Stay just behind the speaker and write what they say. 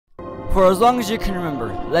For as long as you can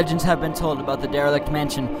remember, legends have been told about the derelict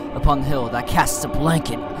mansion upon the hill that casts a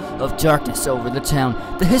blanket of darkness over the town.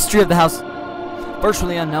 The history of the house,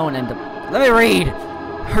 virtually unknown, and let me read.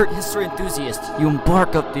 History enthusiast, you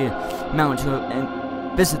embark up the mountain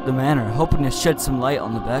and visit the manor, hoping to shed some light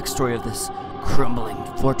on the backstory of this crumbling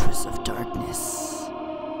fortress of darkness.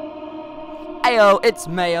 Ayo, it's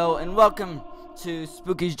Mayo, and welcome to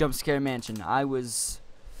Spooky's Jumpscare Mansion. I was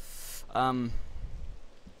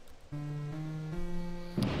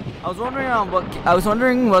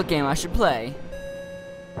wondering what game I should play,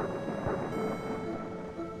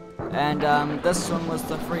 and this one was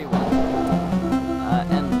the free one,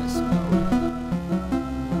 endless mode.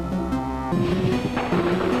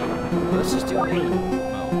 Let's just do a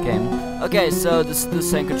game. Okay, so this is the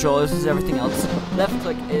same controllers as everything else. Left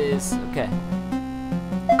click is okay.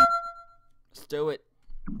 Let's do it.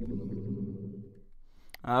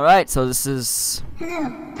 Alright, so this is... Hello,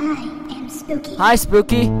 I am Spooky. Hi,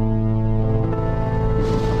 Spooky.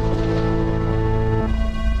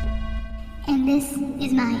 And this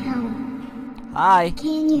is my home. Hi.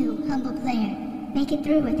 Can you, humble player, make it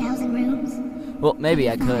through 1,000 rooms? Well, maybe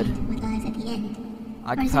I could. What lies at the end?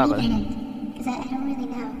 I or could is probably. it even end? Because I don't really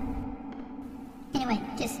know. Anyway,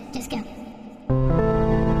 just go.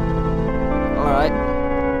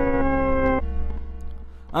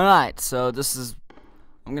 Alright, so this is...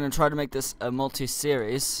 I'm gonna try to make this a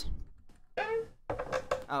multi-series.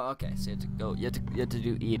 Oh, okay. So you have to go. You have to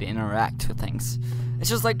do E to interact with things. It's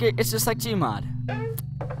just like Gmod.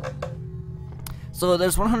 So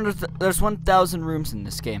there's 1,000 rooms in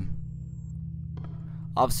this game.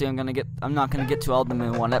 Obviously, I'm not gonna get to all of them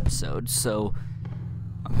in one episode. So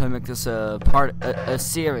I'm gonna make this a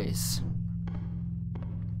series.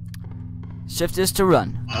 Shift is to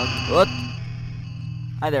run. What?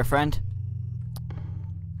 Hi there, friend.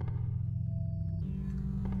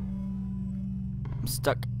 I'm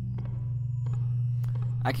stuck.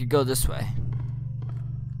 I could go this way.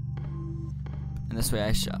 And this way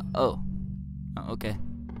I shot. Oh, okay.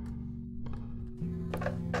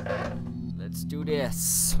 Let's do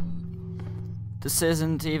this. This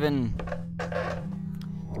isn't even...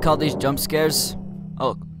 You call these jump scares?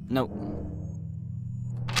 Oh, no.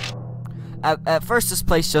 At first this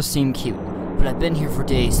place just seemed cute, but I've been here for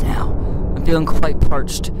days now. I'm feeling quite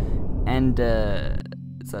parched. And,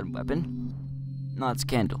 is that a weapon? No, it's a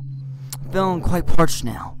candle. I'm feeling quite parched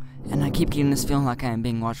now, and I keep getting this feeling like I am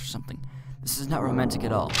being watched or something. This is not romantic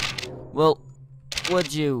at all. Well,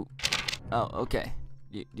 would you... Oh, okay.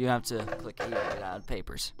 You have to click E to get out of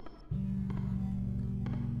papers.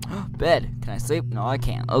 Bed. Can I sleep? No, I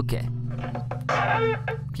can't. Okay.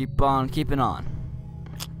 Keep on keeping on.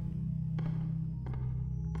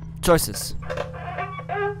 Choices.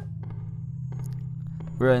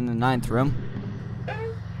 We're in the 9th room.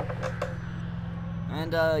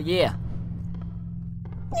 And, yeah.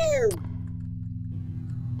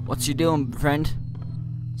 What you doing, friend?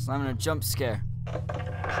 Slamming a jump scare.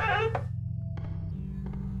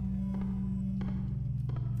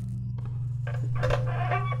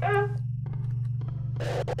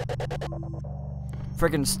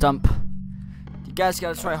 Friggin' stump. You guys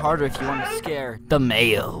gotta try harder if you want to scare the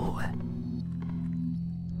Mayo.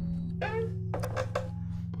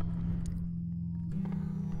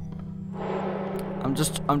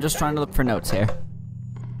 I'm just trying to look for notes here.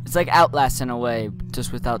 It's like Outlast in a way,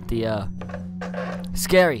 just without the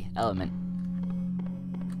scary element.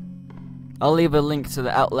 I'll leave a link to the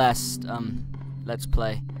Outlast Let's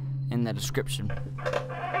Play in the description.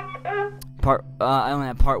 I only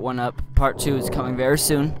have part 1 up. Part 2 is coming very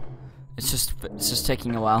soon. It's just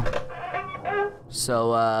taking a while.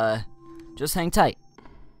 So just hang tight.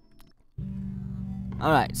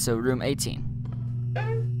 Alright, so room 18.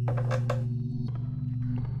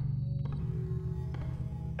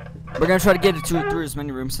 We're gonna try to get it through as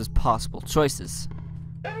many rooms as possible. Choices,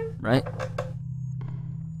 right?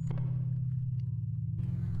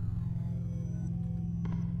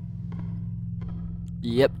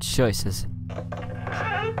 Yep, choices.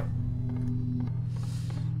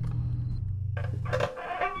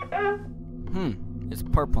 It's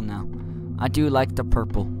purple now. I do like the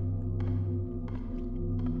purple.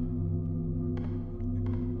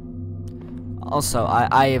 Also,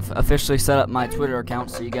 I have officially set up my Twitter account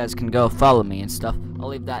so you guys can go follow me and stuff. I'll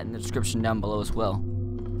leave that in the description down below as well.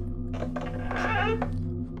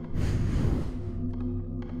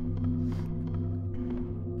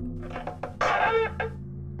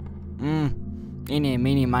 Eeny,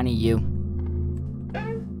 meeny, miny, you.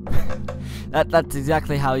 That's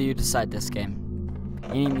exactly how you decide this game.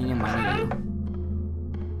 Eeny, meeny, miny, you.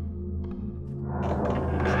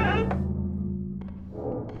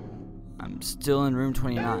 still in room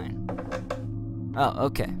 29. Oh,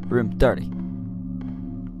 okay. Room 30.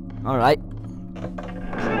 Alright.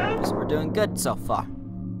 So we're doing good so far.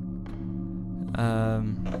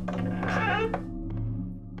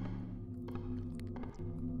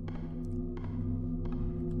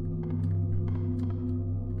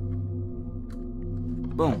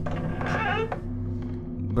 Boom.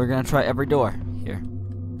 We're gonna try every door here.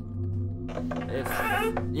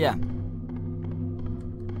 Yeah.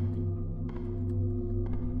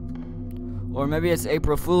 Or maybe it's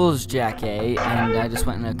April Fool's Jack and I just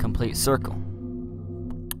went in a complete circle.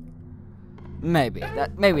 Maybe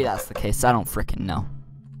that's the case. I don't frickin' know.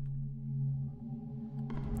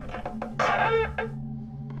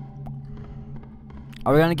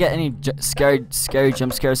 Are we gonna get any scary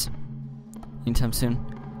jump scares anytime soon?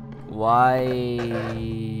 Why?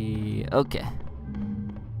 Okay.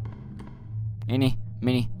 Eeny,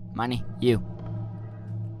 meeny, miny, you.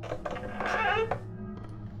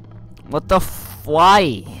 What the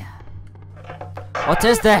why? What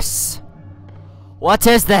is this? What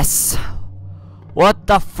is this? What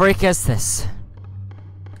the freak is this?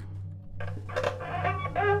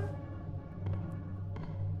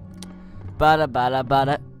 Bada bada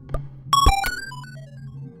bada.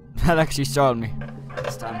 That actually startled me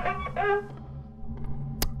this time.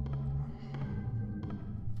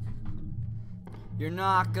 You're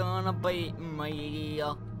not gonna beat me.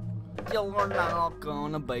 You're not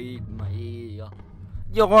gonna beat me.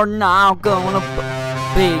 You're not gonna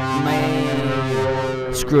beat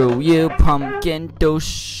me. Screw you, pumpkin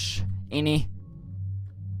douche. Eeny.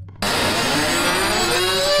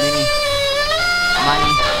 Meeny.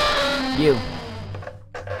 Miny. You.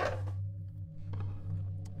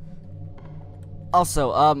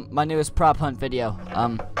 Also, my newest prop hunt video,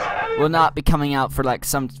 will not be coming out for like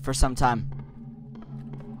some time.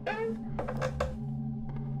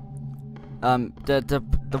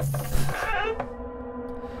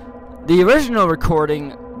 The original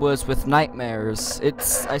recording was with Nightmares.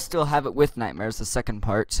 I still have it with Nightmares, the second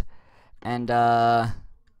part. And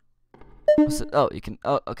what's it? Oh, you can.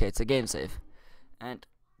 Oh, okay, it's a game save. And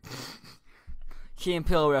Key and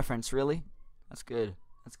Peele reference, really? That's good.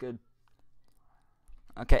 That's good.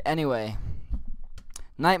 Okay. Anyway,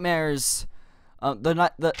 Nightmares. I'll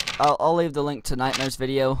leave the link to Nightmares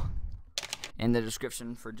video in the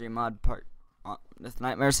description for Gmod part with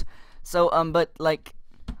Nightmares. So but like,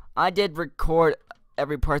 I did record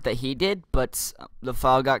every part that he did, but the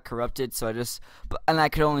file got corrupted, so and I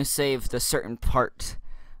could only save the certain part.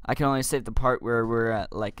 I can only save the part where we're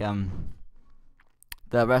at like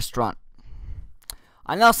the restaurant.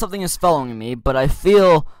 I know something is following me, but I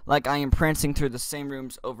feel like I am prancing through the same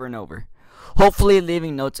rooms over and over. Hopefully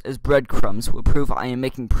leaving notes as breadcrumbs will prove I am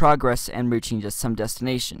making progress and reaching just some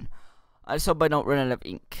destination. I just hope I don't run out of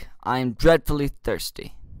ink. I am dreadfully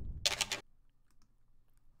thirsty.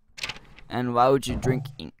 And why would you drink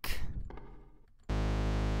ink?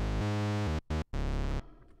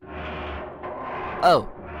 Oh,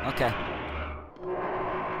 okay.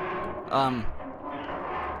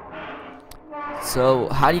 So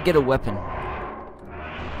how do you get a weapon?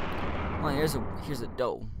 Well, here's a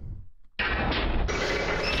dough.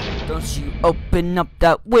 Don't you open up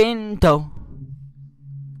that window.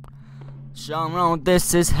 Sean,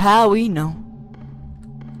 this is how we know.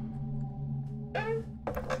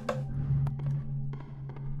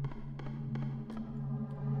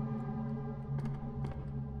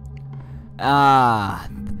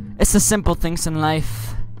 It's the simple things in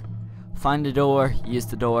life. Find a door, use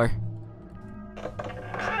the door.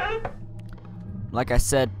 Like I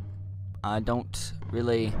said, I don't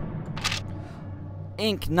really...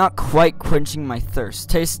 Ink not quite quenching my thirst.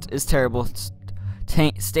 Taste is terrible.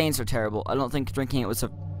 Stains are terrible. I don't think drinking it was a...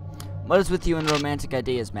 What is with you and romantic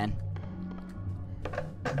ideas, man?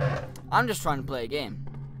 I'm just trying to play a game.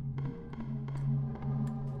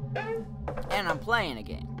 And I'm playing a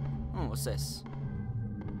game. Oh, what's this?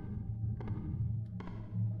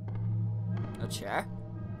 A chair?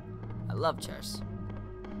 I love chairs.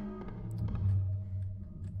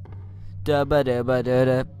 Da ba da ba da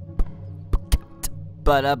da.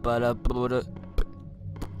 Ba da ba da ba da.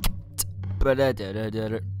 Ba da da da da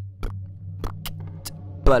da.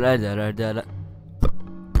 Ba da da da da da.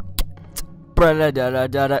 Ba da da da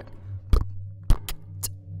da da.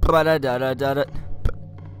 Ba da da da da da.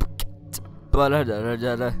 Ba da da da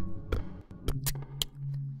da da.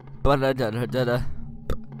 Ba da da da da da.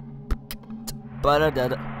 Ba da da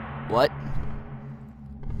da. What?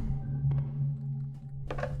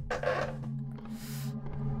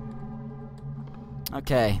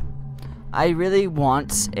 Okay, I really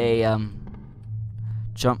want a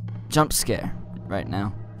jump scare right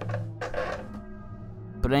now.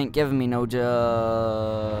 but it ain't giving me no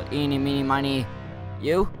eeny, meeny, miny.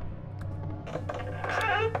 You?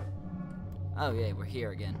 Oh, yeah, we're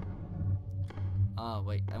here again. Oh,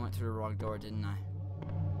 wait, I went through the wrong door, didn't I?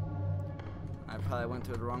 I probably went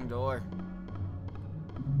through the wrong door.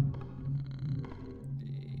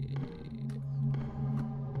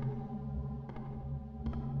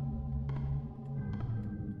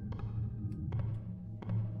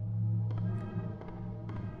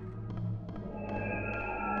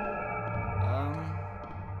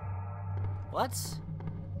 What?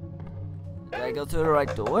 Did I go through the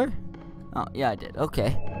right door? Oh, yeah, I did.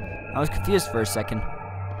 Okay. I was confused for a second.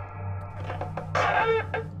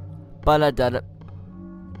 But I did it.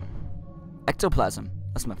 Ectoplasm.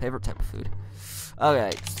 That's my favorite type of food.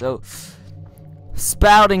 Okay, so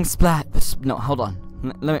spouting splat. No, hold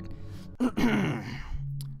on. Let me.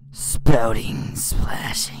 Spouting,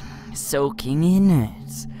 splashing, soaking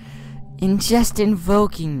innards. Ingest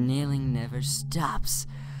invoking, nailing never stops.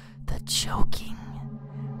 The choking.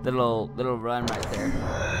 Little run right there.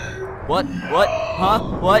 What? What? Huh?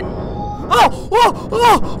 What? Oh! Oh!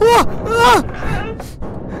 Oh! Oh! Oh!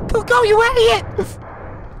 Go, you idiot!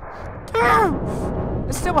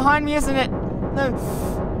 It's still behind me, isn't it?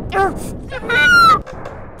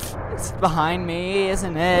 It's behind me,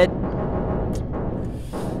 isn't it?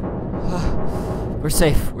 We're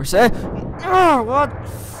safe. We're safe. What?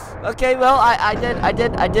 Okay, well,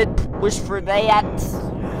 I did wish for that.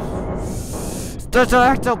 The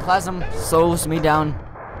ectoplasm slows me down.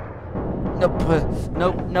 Nope.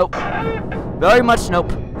 Nope. Nope. Very much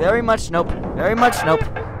nope. Very much nope. Very much nope.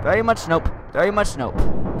 Very much nope. Very much nope.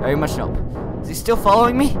 Very much nope. Is he still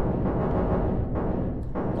following me?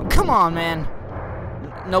 Oh, come on, man.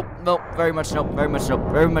 Nope. Nope. Very much nope. Very much nope.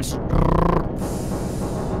 Very much.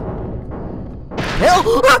 Hell!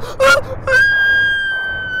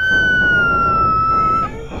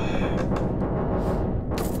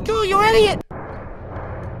 Go, you idiot!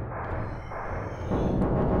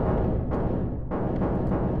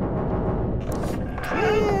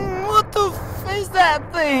 What the f is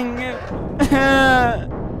that thing?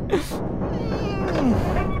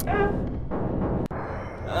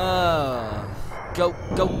 Go,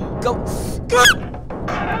 go, go, go!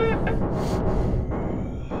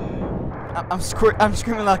 I'm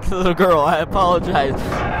screaming like a little girl. I apologize.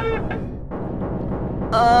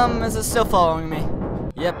 Is it still following me?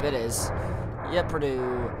 Yep, it is.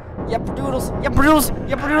 Yep-a-doo. Yep-a-doodles. Yep-a-doodles.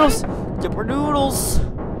 Yep-a-doodles. Yep-a-doodles.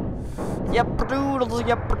 Yep-a-doodles.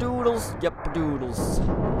 Yep-a-doodles. Yep-a-doodles.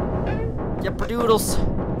 Yep-a-doodles.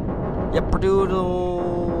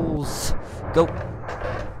 Yep-a-doodles. Go.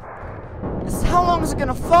 How long is it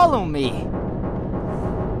gonna follow me?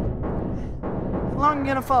 How long are you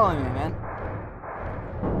gonna follow me, man?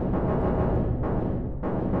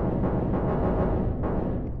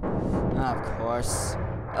 Of course.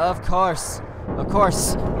 Of course. Of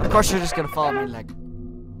course. Of course you're just gonna follow me like...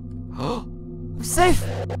 Oh! I'm safe!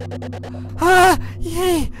 Ah!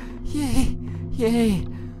 Yay! Yay! Yay!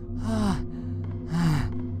 Ah! Ah!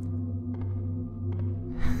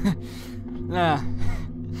 Nah.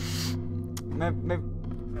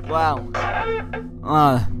 Wow.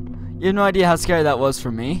 You have no idea how scary that was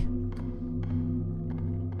for me.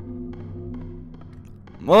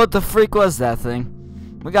 What the freak was that thing?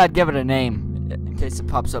 We gotta give it a name in case it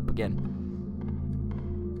pops up again.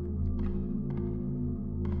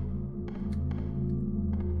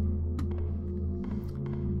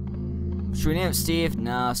 Should we name it Steve?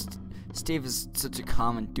 No, Steve is such a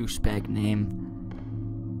common douchebag name.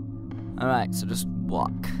 Alright, so just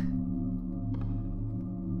walk.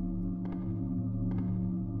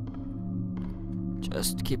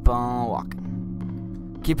 Just keep on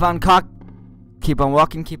walking. Keep on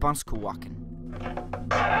walking, keep on school walking.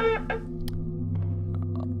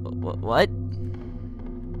 What?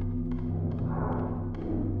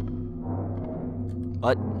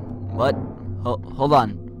 What? Hold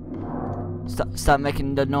on. Stop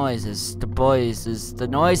making the noises. The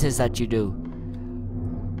noises that you do.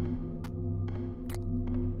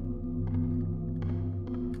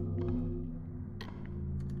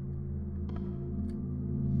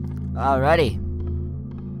 Alrighty.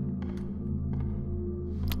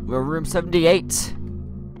 We're room 78.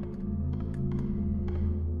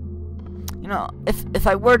 You know, if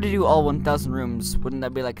I were to do all 1,000 rooms, wouldn't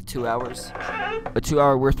that be like 2 hours? A 2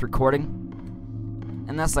 hour worth recording?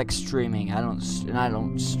 And that's like streaming. I don't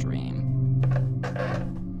stream.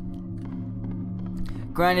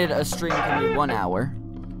 Granted, a stream can be 1 hour.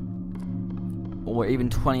 Or even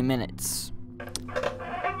 20 minutes.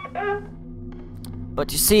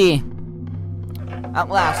 But you see,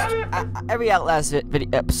 Outlast, every Outlast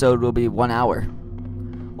episode will be 1 hour.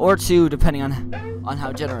 or 2, depending on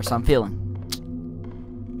how generous I'm feeling.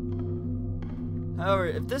 However,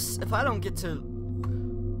 if I don't get to,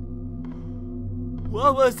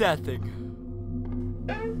 what was that thing?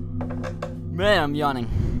 Man, I'm yawning.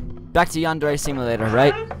 Back to Yandere Simulator,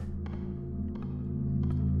 right?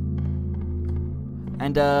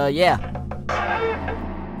 And yeah.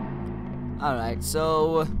 Alright,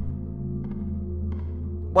 so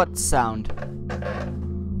what sound?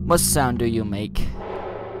 What sound do you make?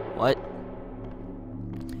 What?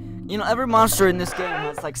 You know, every monster in this game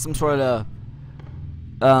has like some sort of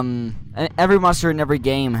every monster in every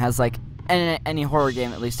game has like any horror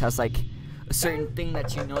game at least has like a certain thing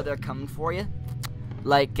that you know they're coming for you.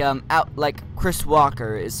 Like like Chris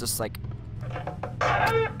Walker is just like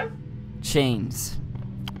chains.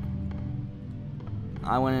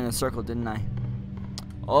 I went in a circle, didn't I?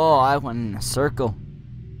 Oh, I went in a circle.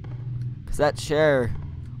 Cause that chair,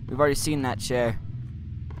 we've already seen that chair.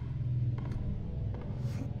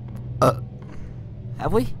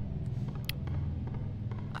 Have we?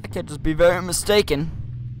 I could just be very mistaken.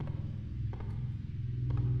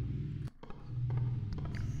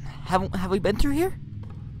 Have we been through here?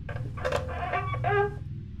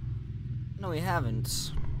 No, we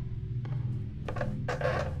haven't.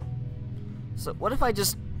 So what if I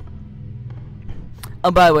just... Oh,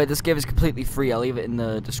 by the way, this game is completely free. I'll leave it in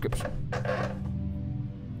the description.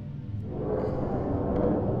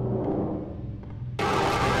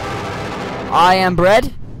 I am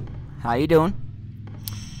Bread. How you doing?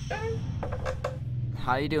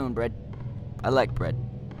 How you doing, Bread? I like bread.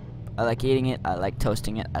 I like eating it. I like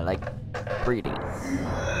toasting it. I like breeding it.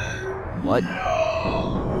 What?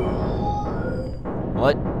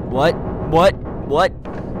 What? What? What? What?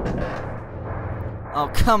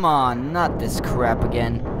 Oh, come on. Not this crap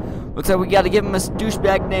again. Looks like we gotta give him a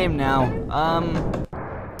douchebag name now.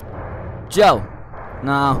 Joe.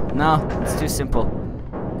 No, it's too simple.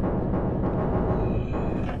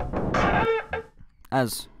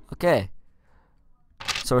 Okay.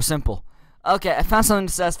 So we're simple. Okay, I found something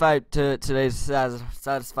to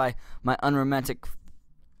satisfy my unromantic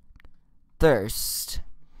thirst.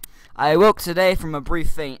 I awoke today from a brief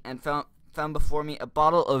faint and found before me a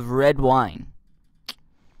bottle of red wine.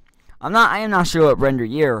 I am not sure what brand or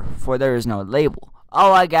year, for there is no label.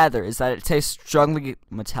 All I gather is that it tastes strongly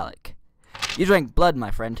metallic. You drank blood, my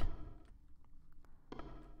friend.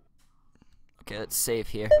 Okay, let's save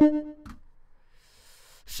here.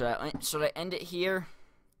 Should I end it here?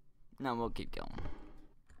 No, we'll keep going.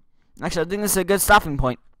 Actually, I think this is a good stopping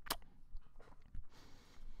point.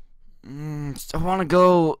 I want to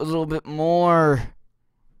go a little bit more.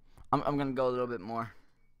 I'm gonna go a little bit more.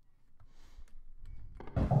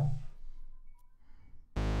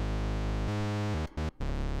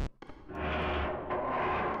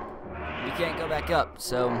 You can't go back up,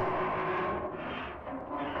 so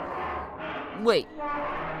wait.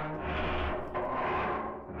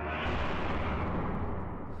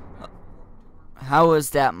 How is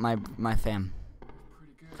that, my fam?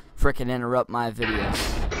 Frickin' interrupt my videos.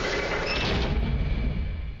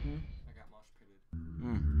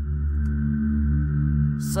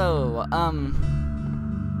 So,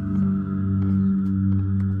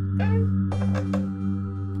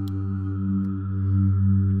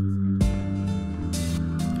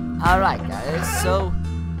 alright guys, so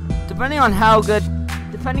depending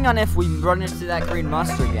on if we run into that green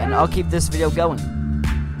monster again, I'll keep this video going.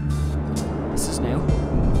 This is new.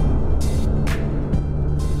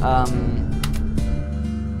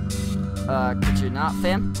 Could you not,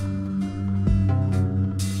 fam?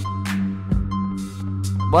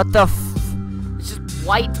 What the it's just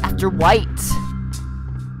white after white.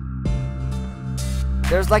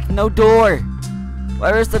 There's like no door.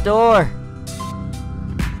 Where is the door?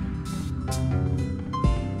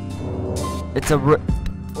 It's a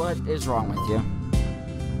what is wrong with you?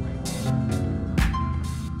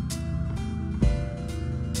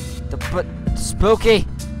 But spooky.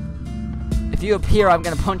 If you appear, I'm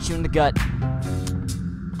gonna punch you in the gut.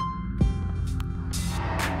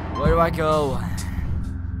 Where do I go?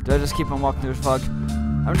 Do I just keep on walking through the fog?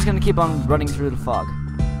 I'm just gonna keep on running through the fog.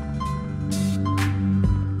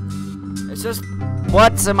 It's just,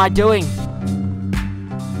 what am I doing?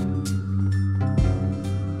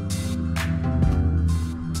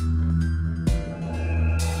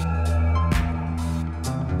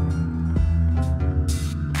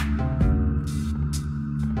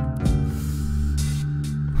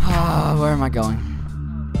 Where am I going?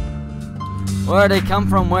 Where'd they come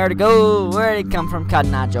from? Where to go? Where'd they come from,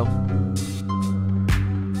 Cottonajo?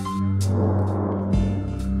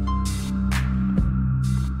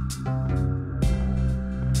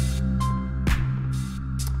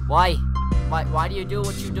 Why? Why do you do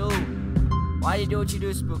what you do? Why do you do what you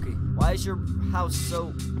do, Spooky? Why is your house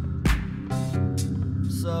so...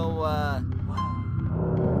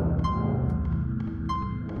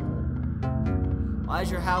 Why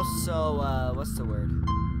is your house so, what's the word?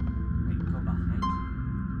 Wait, go behind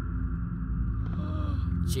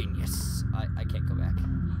you. Genius. I can't go back.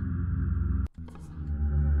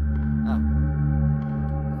 Oh.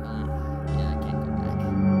 Yeah, I can't go back.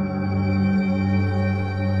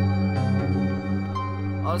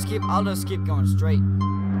 I'll just keep going straight.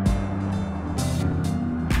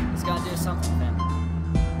 It's gotta do something, man.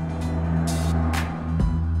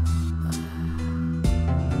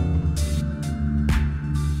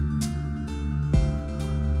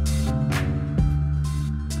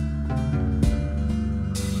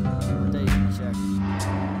 What day is it? Check.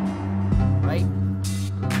 Right,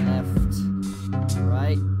 left,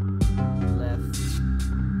 right, left.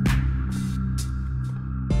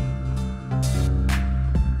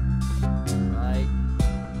 Right.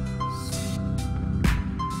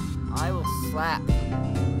 I will slap.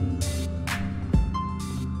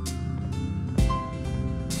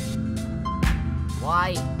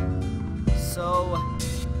 Why so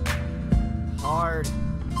hard?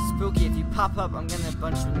 Spooky, if you pop up, I'm gonna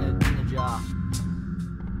punch you in the jaw.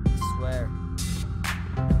 I swear.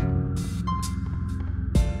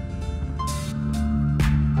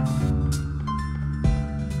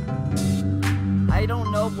 I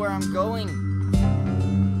don't know where I'm going.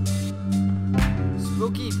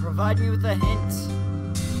 Spooky, provide me with a hint.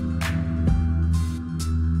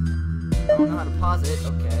 I don't know how to pause it.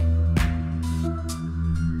 Okay.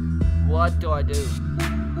 What do I do?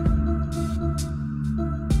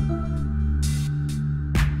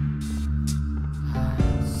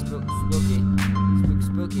 Spooky.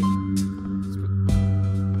 Spooky.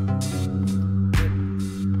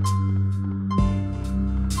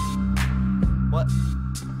 What?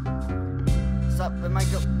 Stop, am I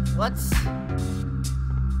go? What?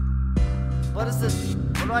 What is this?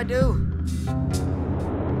 What do I do?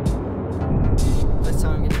 This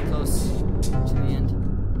time I'm getting close to the end.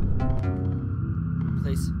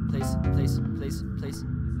 Please.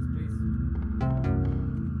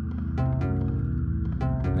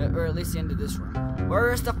 Or at least the end of this room.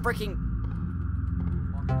 Where is the freaking...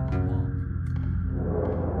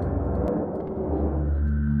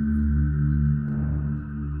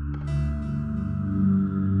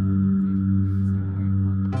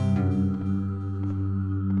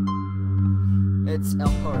 It's a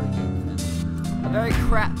horror game. A very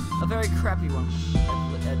crappy one.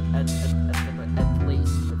 At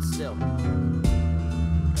least, but still.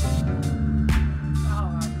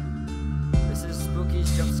 This is Spooky's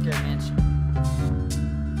Jumpscare Mansion.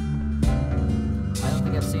 I don't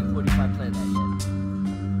think I've seen 45 play that yet.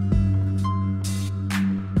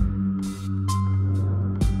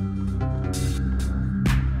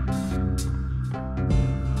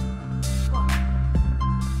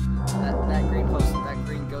 That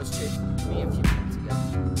green ghost chased me a few minutes ago.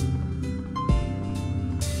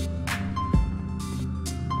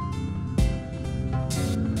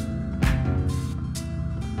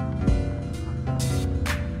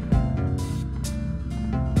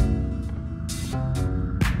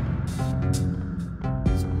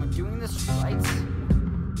 So am I doing this right?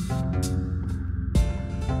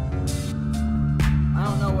 I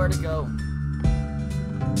don't know where to go.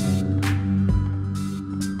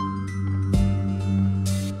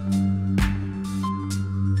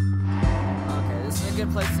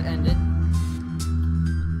 Good place to end it.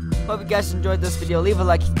 Hope you guys enjoyed this video. Leave a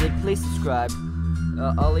like if you did. Please subscribe.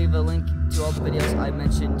 I'll leave a link to all the videos I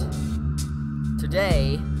mentioned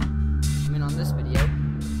today. I mean, on this video,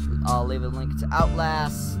 I'll leave a link to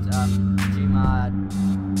Outlast, Gmod,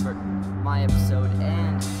 for my episode,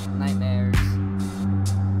 and Nightmares.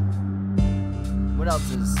 What else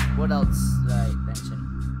did I mention?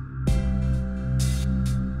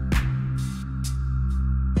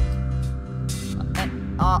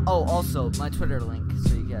 Oh, also my Twitter link,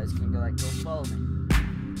 so you guys can go follow me,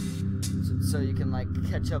 so you can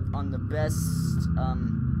catch up on the best,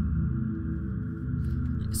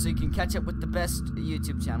 so you can catch up with the best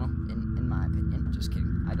YouTube channel in my opinion. Just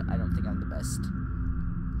kidding. I don't think I'm the best.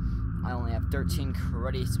 I only have 13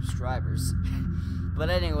 cruddy subscribers. But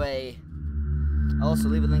anyway, I'll also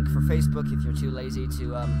leave a link for Facebook if you're too lazy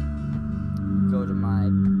to go to my.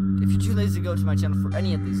 If you're too lazy to go to my channel for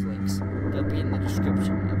any of these links, they'll be in the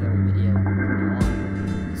description of every video.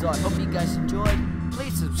 So I hope you guys enjoyed.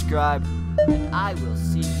 Please subscribe, and I will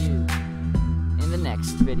see you in the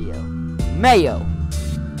next video. Mayo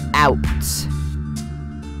out.